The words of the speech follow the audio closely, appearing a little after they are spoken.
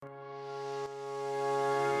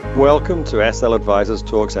Welcome to SL Advisors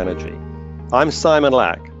Talks Energy. I'm Simon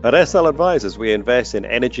Lack. At SL Advisors, we invest in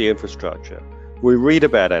energy infrastructure. We read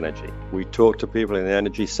about energy. We talk to people in the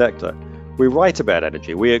energy sector. We write about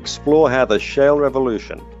energy. We explore how the shale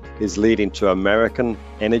revolution is leading to American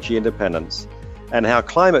energy independence and how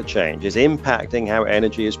climate change is impacting how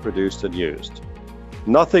energy is produced and used.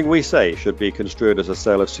 Nothing we say should be construed as a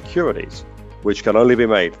sale of securities, which can only be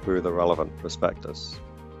made through the relevant prospectus.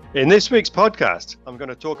 In this week's podcast, I'm going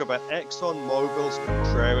to talk about ExxonMobil's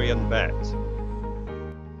contrarian bet.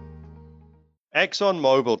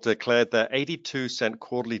 ExxonMobil declared their 82-cent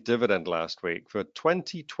quarterly dividend last week. For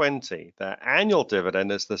 2020, their annual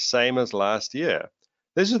dividend is the same as last year.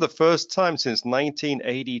 This is the first time since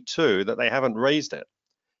 1982 that they haven't raised it.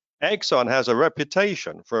 Exxon has a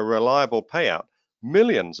reputation for a reliable payout.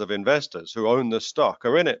 Millions of investors who own the stock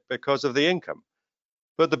are in it because of the income.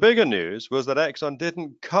 But the bigger news was that Exxon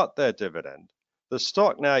didn't cut their dividend. The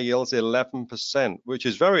stock now yields 11%, which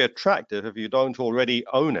is very attractive if you don't already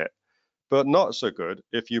own it, but not so good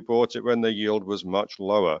if you bought it when the yield was much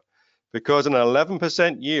lower, because an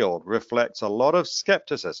 11% yield reflects a lot of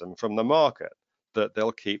skepticism from the market that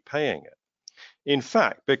they'll keep paying it. In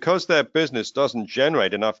fact, because their business doesn't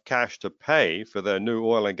generate enough cash to pay for their new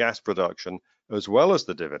oil and gas production as well as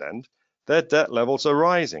the dividend, their debt levels are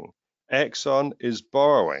rising. Exxon is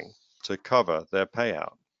borrowing to cover their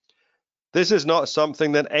payout. This is not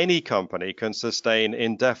something that any company can sustain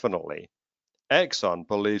indefinitely. Exxon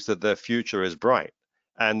believes that their future is bright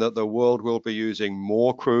and that the world will be using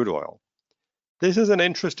more crude oil. This is an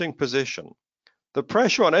interesting position. The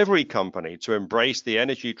pressure on every company to embrace the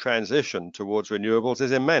energy transition towards renewables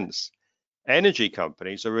is immense. Energy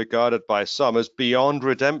companies are regarded by some as beyond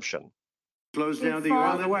redemption. Slows down the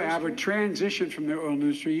oil industry? I would transition from the oil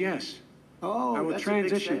industry, yes. Oh, I would that's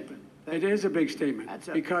transition. a big statement. It is a big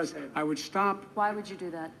statement. Because I would stop. Why would you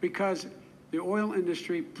do that? Because the oil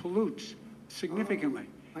industry pollutes significantly.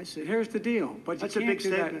 I see. Here's the deal. But That's you a can't big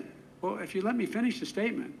do statement. that. Well, if you let me finish the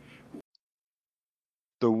statement.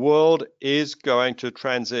 The world is going to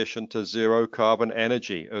transition to zero carbon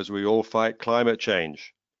energy as we all fight climate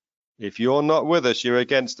change. If you're not with us, you're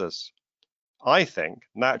against us. I think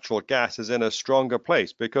natural gas is in a stronger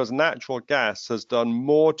place because natural gas has done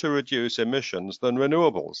more to reduce emissions than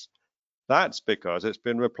renewables. That's because it's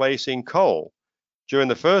been replacing coal. During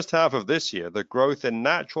the first half of this year, the growth in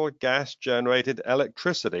natural gas generated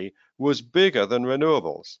electricity was bigger than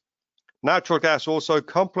renewables. Natural gas also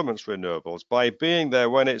complements renewables by being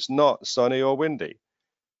there when it's not sunny or windy.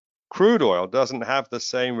 Crude oil doesn't have the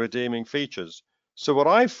same redeeming features. So what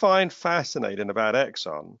I find fascinating about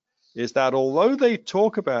Exxon is that although they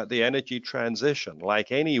talk about the energy transition like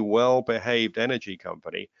any well-behaved energy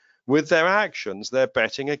company, with their actions, they're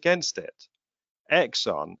betting against it.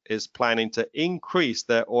 Exxon is planning to increase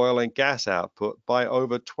their oil and gas output by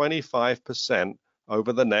over 25%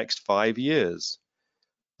 over the next 5 years.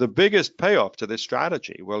 The biggest payoff to this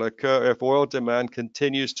strategy will occur if oil demand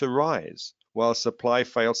continues to rise while supply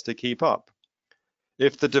fails to keep up.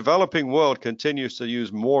 If the developing world continues to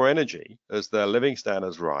use more energy as their living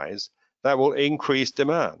standards rise, that will increase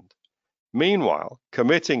demand. Meanwhile,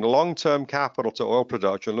 committing long-term capital to oil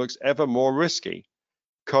production looks ever more risky.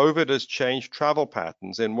 COVID has changed travel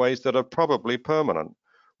patterns in ways that are probably permanent.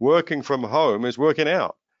 Working from home is working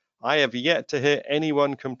out. I have yet to hear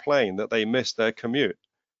anyone complain that they miss their commute.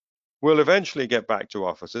 We'll eventually get back to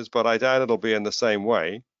offices, but I doubt it'll be in the same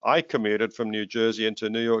way. I commuted from New Jersey into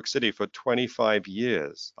New York City for 25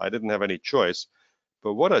 years. I didn't have any choice,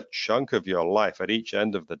 but what a chunk of your life at each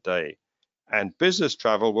end of the day. And business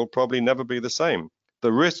travel will probably never be the same.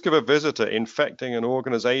 The risk of a visitor infecting an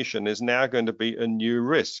organization is now going to be a new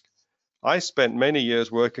risk. I spent many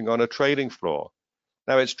years working on a trading floor.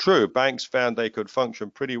 Now, it's true, banks found they could function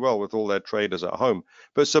pretty well with all their traders at home,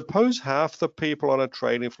 but suppose half the people on a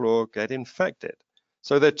trading floor get infected,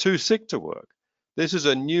 so they're too sick to work. This is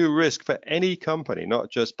a new risk for any company, not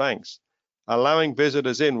just banks. Allowing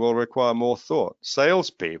visitors in will require more thought.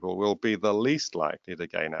 Salespeople will be the least likely to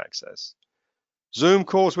gain access. Zoom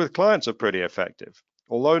calls with clients are pretty effective.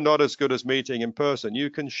 Although not as good as meeting in person, you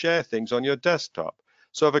can share things on your desktop.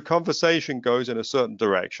 So if a conversation goes in a certain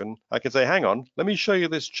direction, I can say, hang on, let me show you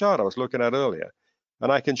this chart I was looking at earlier.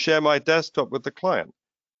 And I can share my desktop with the client.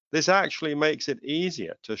 This actually makes it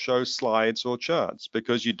easier to show slides or charts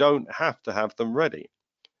because you don't have to have them ready.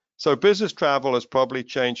 So business travel has probably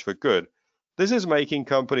changed for good. This is making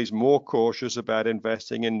companies more cautious about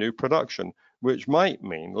investing in new production, which might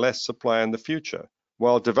mean less supply in the future,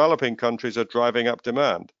 while developing countries are driving up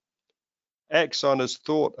demand. Exxon has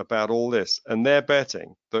thought about all this, and they're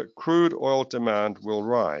betting that crude oil demand will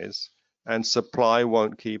rise and supply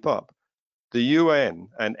won't keep up. The UN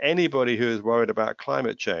and anybody who is worried about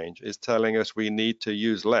climate change is telling us we need to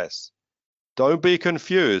use less. Don't be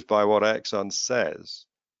confused by what Exxon says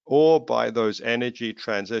or by those energy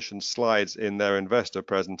transition slides in their investor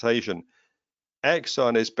presentation.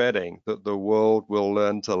 Exxon is betting that the world will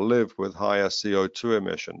learn to live with higher CO2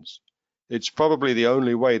 emissions. It's probably the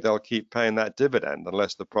only way they'll keep paying that dividend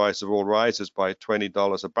unless the price of oil rises by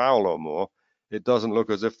 $20 a barrel or more. It doesn't look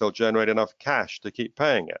as if they'll generate enough cash to keep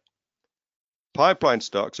paying it. Pipeline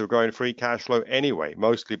stocks are growing free cash flow anyway,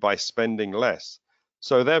 mostly by spending less,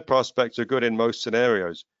 so their prospects are good in most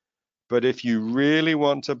scenarios. But if you really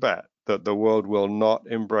want to bet that the world will not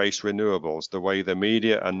embrace renewables the way the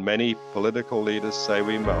media and many political leaders say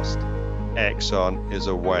we must, Exxon is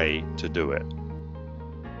a way to do it.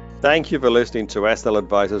 Thank you for listening to SL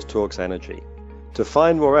Advisors Talks Energy. To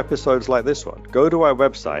find more episodes like this one, go to our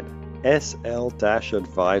website,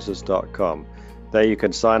 sl-advisors.com. There you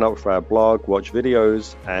can sign up for our blog, watch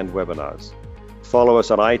videos, and webinars. Follow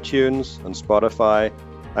us on iTunes and Spotify,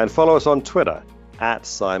 and follow us on Twitter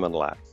 @SimonLapp.